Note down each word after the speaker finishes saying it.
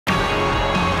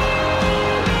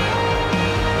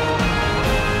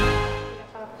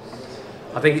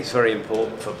I think it's very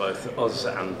important for both us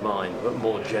and mine, but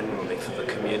more generally for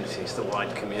the communities, the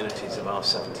wide communities of our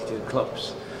 72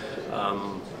 clubs.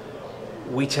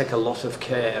 We take a lot of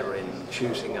care in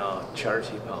choosing our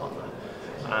charity partner,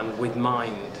 and with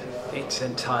Mind it's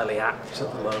entirely apt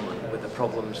at the moment with the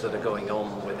problems that are going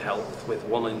on with health, with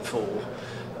 1 in 4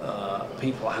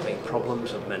 people having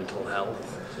problems of mental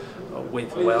health,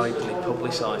 with widely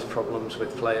publicised problems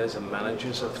with players and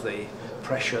managers of the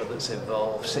pressure that's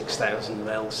involved, 6,000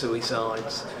 male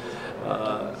suicides,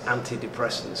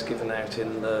 antidepressants given out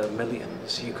in the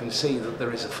millions. You can see that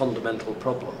there is a fundamental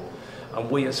problem. And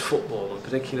we as football, and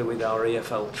particularly with our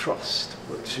EFL Trust,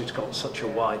 which has got such a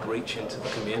wide reach into the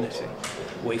community,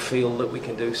 we feel that we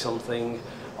can do something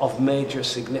of major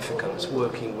significance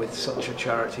working with such a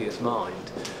charity as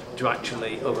Mind to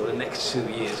actually, over the next 2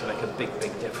 years, make a big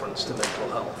difference to mental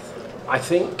health. I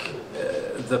think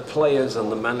the players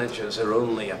and the managers are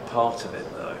only a part of it,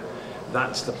 though.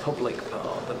 That's the public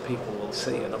part that people will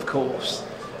see, and of course,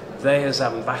 they as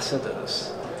ambassadors,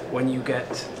 when you get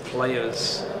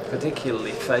players,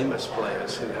 particularly famous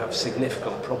players who have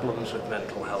significant problems with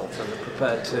mental health and are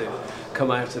prepared to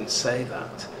come out and say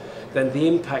that, then the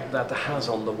impact that has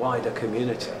on the wider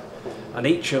community. And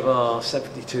each of our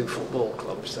 72 football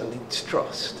clubs and its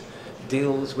trust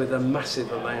deals with a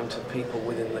massive amount of people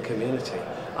within the community.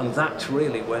 And that's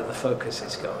really where the focus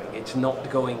is going. It's not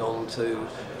going on to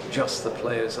just the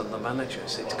players and the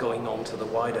managers, it's going on to the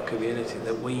wider community.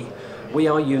 That we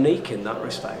are unique in that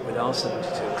respect with our 72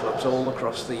 clubs all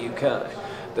across the UK,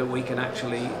 that we can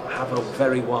actually have a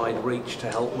very wide reach to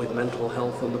help with mental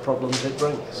health and the problems it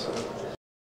brings.